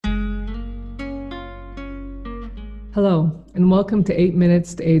Hello, and welcome to 8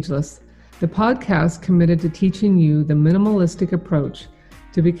 Minutes to Ageless, the podcast committed to teaching you the minimalistic approach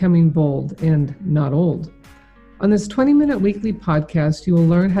to becoming bold and not old. On this 20-minute weekly podcast, you will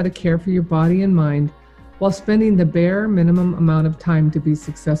learn how to care for your body and mind while spending the bare minimum amount of time to be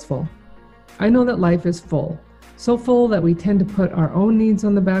successful. I know that life is full, so full that we tend to put our own needs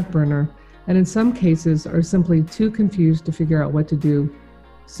on the back burner, and in some cases are simply too confused to figure out what to do,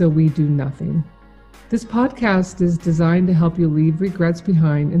 so we do nothing. This podcast is designed to help you leave regrets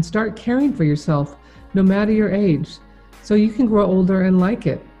behind and start caring for yourself, no matter your age, so you can grow older and like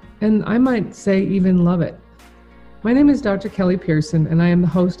it, and I might say even love it. My name is Dr. Kelly Pearson, and I am the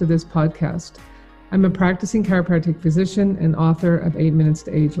host of this podcast. I'm a practicing chiropractic physician and author of 8 Minutes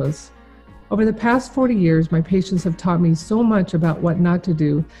to Ageless. Over the past 40 years, my patients have taught me so much about what not to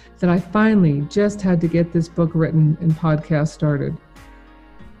do that I finally just had to get this book written and podcast started.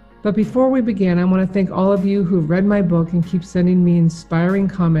 But before we begin, I want to thank all of you who've read my book and keep sending me inspiring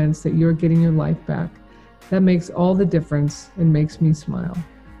comments that you're getting your life back. That makes all the difference and makes me smile.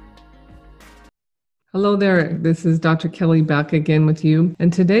 Hello there, this is Dr. Kelly back again with you.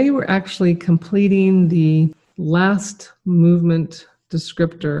 And today we're actually completing the last movement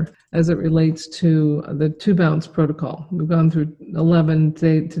descriptor as it relates to the 2-bounce protocol. We've gone through 11,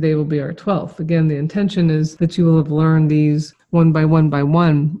 today will be our 12th. Again, the intention is that you will have learned these one by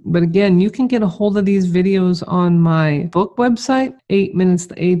one. But again, you can get a hold of these videos on my book website,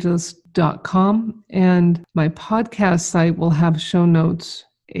 8minutstoageless.com, and my podcast site will have show notes,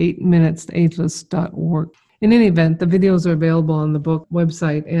 8minutstoageless.org. In any event, the videos are available on the book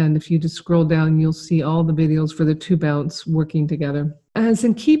website, and if you just scroll down, you'll see all the videos for the 2-bounce working together. As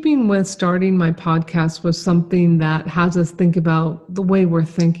in keeping with starting my podcast with something that has us think about the way we're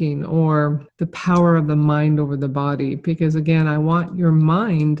thinking or the power of the mind over the body, because again, I want your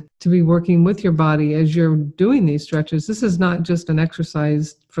mind to be working with your body as you're doing these stretches. This is not just an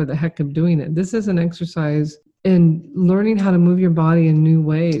exercise for the heck of doing it. This is an exercise in learning how to move your body in new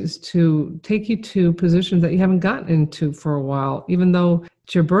ways to take you to positions that you haven't gotten into for a while, even though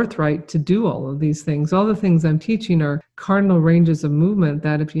it's your birthright to do all of these things. All the things I'm teaching are cardinal ranges of movement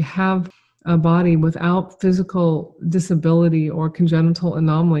that if you have a body without physical disability or congenital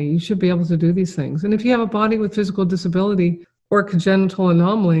anomaly, you should be able to do these things. And if you have a body with physical disability or congenital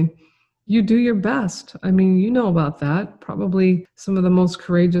anomaly, you do your best. I mean, you know about that. Probably some of the most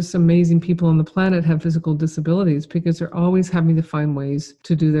courageous, amazing people on the planet have physical disabilities because they're always having to find ways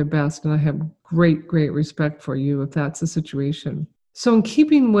to do their best. And I have great respect for you if that's the situation. So in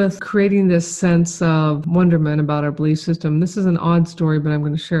keeping with creating this sense of wonderment about our belief system, this is an odd story, but I'm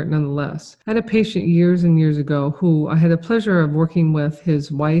going to share it nonetheless. I had a patient years and years ago who I had the pleasure of working with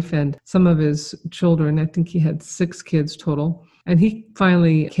his wife and some of his children. I think he had 6 kids total. And he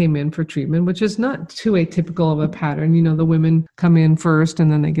finally came in for treatment, which is not too atypical of a pattern. You know, the women come in first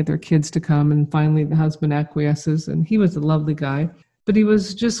and then they get their kids to come and finally the husband acquiesces. And he was a lovely guy, but he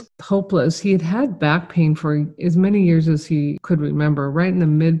was just hopeless. He had had back pain for as many years as he could remember, right in the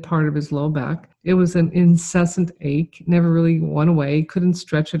mid part of his low back. It was an incessant ache, never really went away, couldn't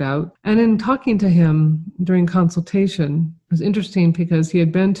stretch it out. And in talking to him during consultation, it was interesting because he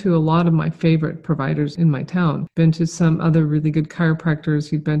had been to a lot of my favorite providers in my town, been to some other really good chiropractors.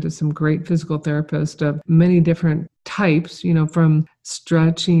 He'd been to some great physical therapists of many different types, you know, from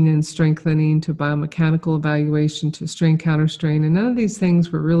stretching and strengthening to biomechanical evaluation to strain counter strain. And none of these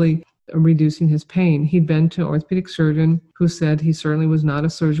things were really reducing his pain. He'd been to an orthopedic surgeon who said he certainly was not a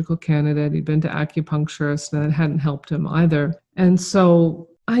surgical candidate. He'd been to acupuncturists and it hadn't helped him either. And so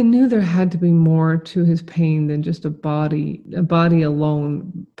I knew there had to be more to his pain than just a body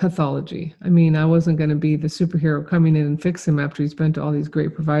alone pathology. I mean, I wasn't going to be the superhero coming in and fix him after he's been to all these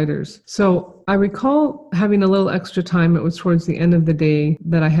great providers. So I recall having a little extra time. It was towards the end of the day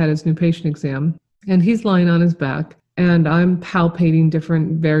that I had his new patient exam, and he's lying on his back. And I'm palpating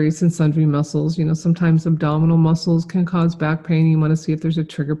different various and sundry muscles. You know, sometimes abdominal muscles can cause back pain. You want to see if there's a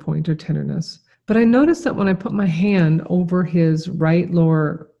trigger point or tenderness. But I noticed that when I put my hand over his right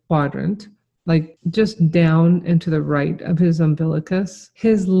lower quadrant, like just down and to the right of his umbilicus,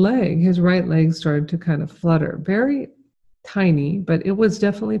 his right leg started to kind of flutter. Very tiny, but it was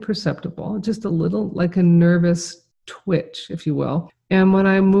definitely perceptible. Just a little, like a nervous twitch, if you will. And when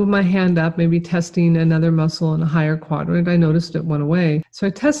I moved my hand up, maybe testing another muscle in a higher quadrant, I noticed it went away. So I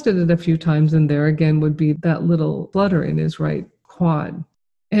tested it a few times, and there again would be that little flutter in his right quad.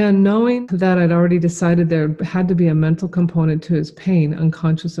 And knowing that I'd already decided there had to be a mental component to his pain,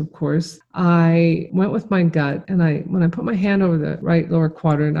 unconscious, of course, I went with my gut. And when I put my hand over the right lower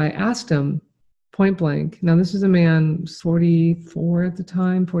quadrant, I asked him point blank. Now, this is a man, 44 at the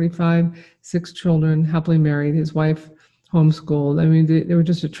time, 45, 6 children, happily married. His wife homeschooled. I mean, they were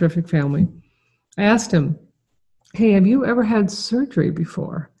just a terrific family. I asked him, hey, have you ever had surgery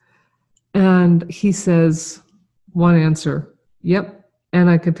before? And he says, one answer, yep. And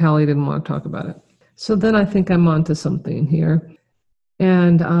I could tell he didn't want to talk about it. So then I think I'm onto something here.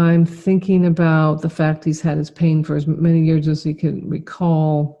 And I'm thinking about the fact he's had his pain for as many years as he can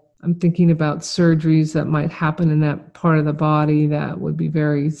recall. I'm thinking about surgeries that might happen in that part of the body that would be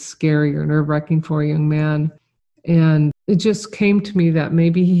very scary or nerve-wracking for a young man. And it just came to me that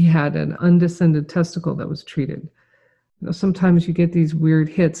maybe he had an undescended testicle that was treated. You know, sometimes you get these weird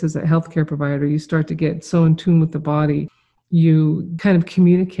hits as a healthcare provider. You start to get so in tune with the body, you kind of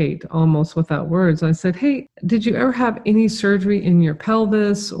communicate almost without words. I said, hey, did you ever have any surgery in your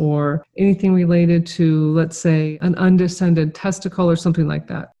pelvis or anything related to, let's say, an undescended testicle or something like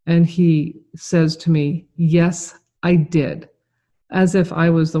that? And he says to me, yes, I did, as if I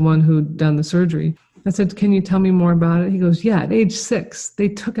was the one who'd done the surgery. I said, can you tell me more about it? He goes, yeah, at age 6, they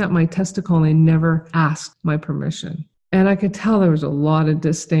took out my testicle and they never asked my permission. And I could tell there was a lot of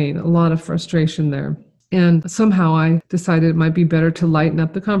disdain, a lot of frustration there. And somehow I decided it might be better to lighten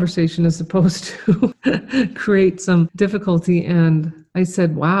up the conversation as opposed to create some difficulty. And I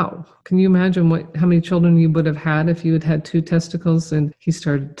said, wow, can you imagine how many children you would have had if you had had 2 testicles? And he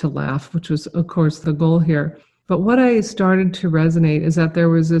started to laugh, which was, of course, the goal here. But what I started to resonate is that there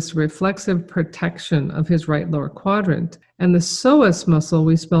was this reflexive protection of his right lower quadrant. And the psoas muscle,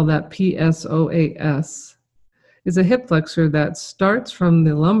 we spell that PSOAS, is a hip flexor that starts from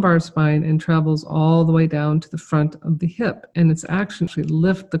the lumbar spine and travels all the way down to the front of the hip. And it's actually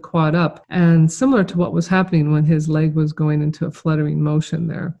lift the quad up, and similar to what was happening when his leg was going into a fluttering motion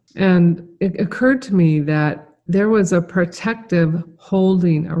there. And it occurred to me that there was a protective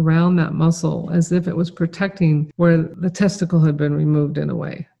holding around that muscle as if it was protecting where the testicle had been removed in a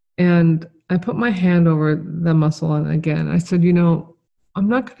way. And I put my hand over the muscle, and again, I said, you know, I'm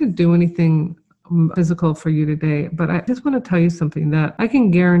not going to do anything physical for you today, but I just want to tell you something that I can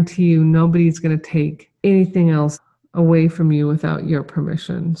guarantee you nobody's going to take anything else away from you without your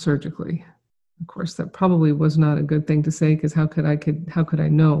permission surgically. Of course, that probably was not a good thing to say, because how could I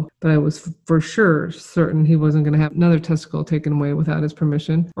know? But I was for sure certain he wasn't going to have another testicle taken away without his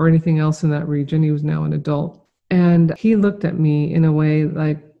permission or anything else in that region. He was now an adult. And he looked at me in a way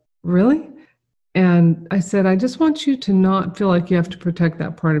like, really? And I said, I just want you to not feel like you have to protect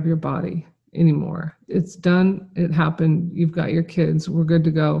that part of your body anymore. It's done. It happened. You've got your kids. We're good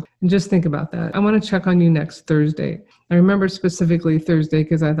to go. And just think about that. I want to check on you next Thursday. I remember specifically Thursday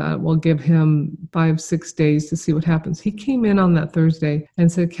because I thought we'll give him 5-6 days to see what happens. He came in on that Thursday and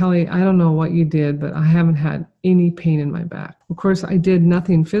said, Kelly, I don't know what you did, but I haven't had any pain in my back. Of course, I did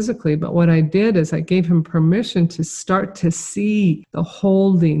nothing physically, but what I did is I gave him permission to start to see the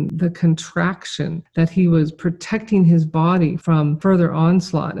holding, the contraction, that he was protecting his body from further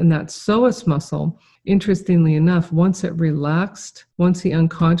onslaught. And that psoas muscle, interestingly enough, once it relaxed, once he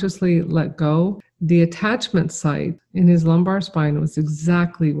unconsciously let go, the attachment site in his lumbar spine was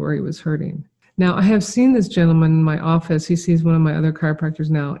exactly where he was hurting. Now, I have seen this gentleman in my office. He sees one of my other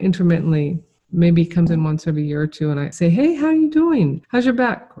chiropractors now intermittently. Maybe he comes in once every year or two, and I say, hey, how are you doing? How's your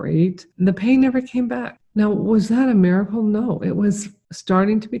back? Great. And the pain never came back. Now, was that a miracle? No, it was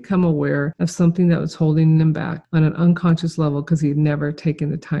starting to become aware of something that was holding him back on an unconscious level because he'd never taken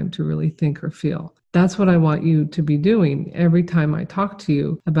the time to really think or feel. That's what I want you to be doing every time I talk to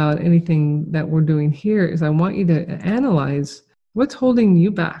you about anything that we're doing here. Is I want you to analyze what's holding you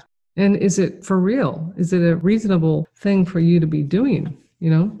back. And is it for real? Is it a reasonable thing for you to be doing?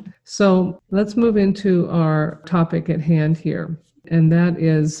 So let's move into our topic at hand here. And that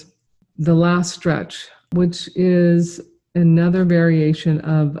is the last stretch, which is another variation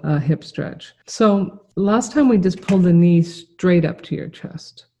of a hip stretch. So last time we just pulled the knee straight up to your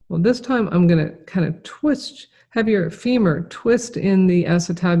chest. Well, this time I'm going to kind of have your femur twist in the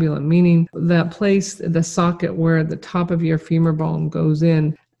acetabulum, meaning that place, the socket where the top of your femur bone goes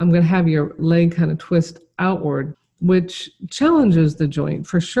in. I'm going to have your leg kind of twist outward, which challenges the joint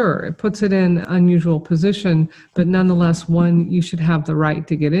for sure. It puts it in an unusual position, but nonetheless one you should have the right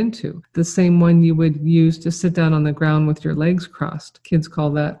to get into. The same one you would use to sit down on the ground with your legs crossed. Kids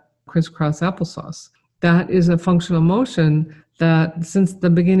call that crisscross applesauce. That is a functional motion that since the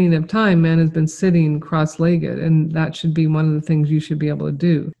beginning of time, man has been sitting cross-legged, and that should be one of the things you should be able to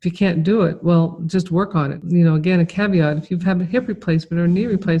do. If you can't do it, well, just work on it. Again, a caveat, if you've had a hip replacement or a knee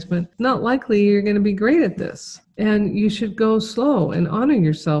replacement, not likely you're going to be great at this. And you should go slow and honor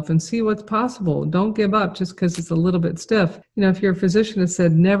yourself and see what's possible. Don't give up just because it's a little bit stiff. If your physician has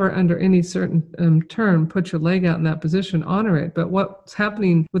said never under any certain term put your leg out in that position, honor it. But what's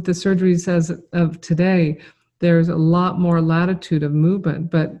happening with the surgeries as of today, there's a lot more latitude of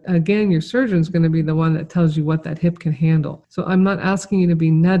movement. But again, your surgeon's going to be the one that tells you what that hip can handle. So I'm not asking you to be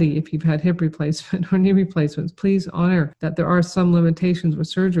nutty if you've had hip replacement or knee replacements. Please honor that there are some limitations with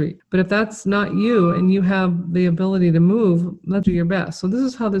surgery. But if that's not you and you have the ability to move, let's do your best. So this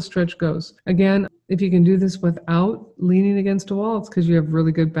is how this stretch goes. Again, if you can do this without leaning against a wall, it's because you have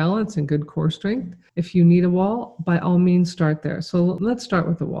really good balance and good core strength. If you need a wall, by all means, start there. So let's start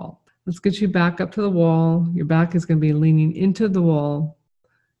with the wall. Let's get you back up to the wall. Your back is going to be leaning into the wall.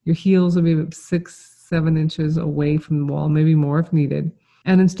 Your heels will be about 6-7 inches away from the wall, maybe more if needed.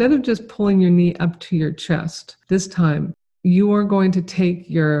 And instead of just pulling your knee up to your chest, this time you are going to take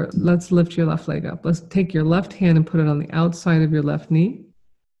let's lift your left leg up. Let's take your left hand and put it on the outside of your left knee.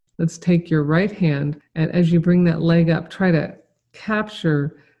 Let's take your right hand, and as you bring that leg up, try to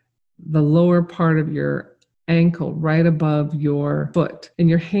capture the lower part of your ankle right above your foot, and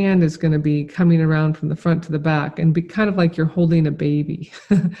your hand is going to be coming around from the front to the back and be kind of like you're holding a baby.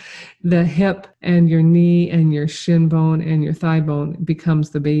 The hip and your knee and your shin bone and your thigh bone becomes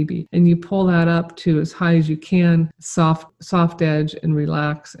the baby, and you pull that up to as high as you can, soft edge, and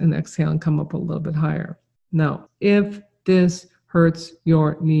relax and exhale and come up a little bit higher. Now, if this hurts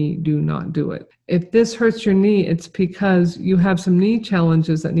your knee, do not do it. If this hurts your knee, it's because you have some knee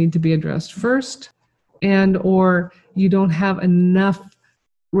challenges that need to be addressed first, and or you don't have enough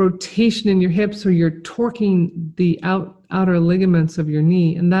rotation in your hips, or you're torquing the outer ligaments of your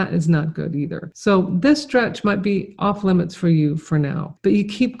knee, and that is not good either. So this stretch might be off limits for you for now, but you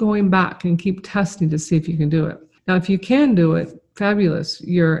keep going back and keep testing to see if you can do it. Now, if you can do it, fabulous.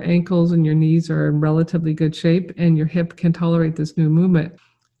 Your ankles and your knees are in relatively good shape, and your hip can tolerate this new movement.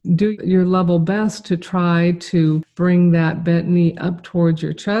 Do your level best to try to bring that bent knee up towards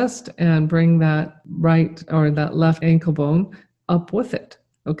your chest and bring that right or that left ankle bone up with it.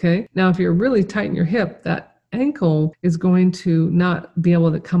 Okay. Now, if you're really tight in your hip, that ankle is going to not be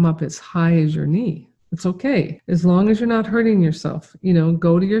able to come up as high as your knee. It's okay. As long as you're not hurting yourself,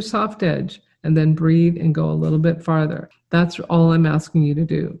 go to your soft edge and then breathe and go a little bit farther. That's all I'm asking you to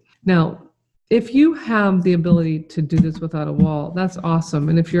do. Now, if you have the ability to do this without a wall, that's awesome.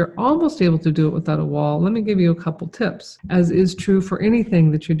 And if you're almost able to do it without a wall, let me give you a couple tips, as is true for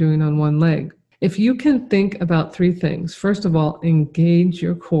anything that you're doing on one leg. If you can think about 3 things, first of all, engage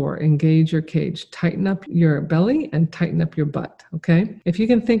your core, engage your cage, tighten up your belly and tighten up your butt, okay? If you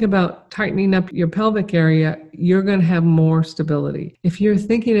can think about tightening up your pelvic area, you're going to have more stability. If you're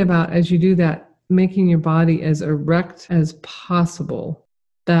thinking about, as you do that, making your body as erect as possible,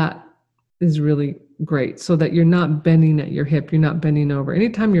 that is really great, so that you're not bending at your hip, you're not bending over.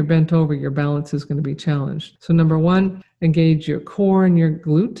 Anytime you're bent over, your balance is going to be challenged. So number 1, engage your core and your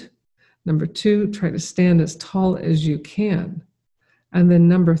glute. Number 2, try to stand as tall as you can. And then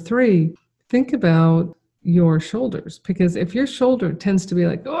number 3, think about your shoulders, because if your shoulder tends to be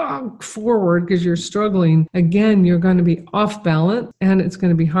like forward because you're struggling, again, you're going to be off balance and it's going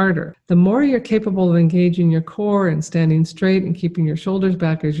to be harder. The more you're capable of engaging your core and standing straight and keeping your shoulders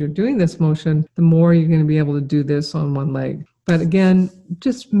back as you're doing this motion, the more you're going to be able to do this on one leg. But again,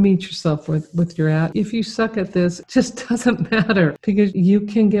 just meet yourself with your at. If you suck at this, it just doesn't matter, because you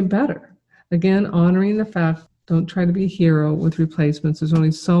can get better. Again, honoring the fact, don't try to be a hero with replacements. There's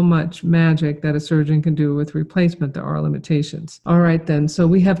only so much magic that a surgeon can do with replacement. There are limitations. All right, then. So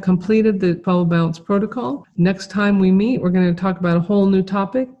we have completed the 12 bounce protocol. Next time we meet, we're going to talk about a whole new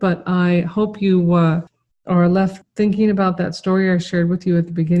topic, but I hope you are left thinking about that story I shared with you at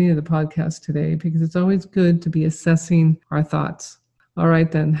the beginning of the podcast today, because it's always good to be assessing our thoughts. All right,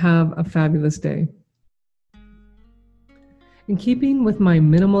 then. Have a fabulous day. In keeping with my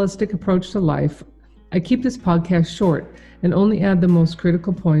minimalistic approach to life, I keep this podcast short and only add the most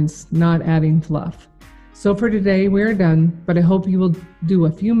critical points, not adding fluff. So for today, we are done, but I hope you will do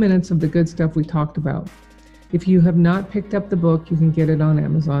a few minutes of the good stuff we talked about. If you have not picked up the book, you can get it on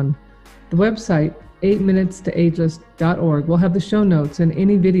Amazon. The website, 8minutestoageless.org, will have the show notes and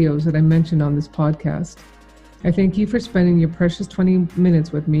any videos that I mentioned on this podcast. I thank you for spending your precious 20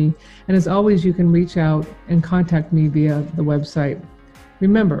 minutes with me, and as always, you can reach out and contact me via the website.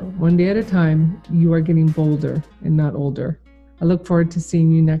 Remember, one day at a time, you are getting bolder and not older. I look forward to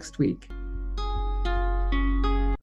seeing you next week.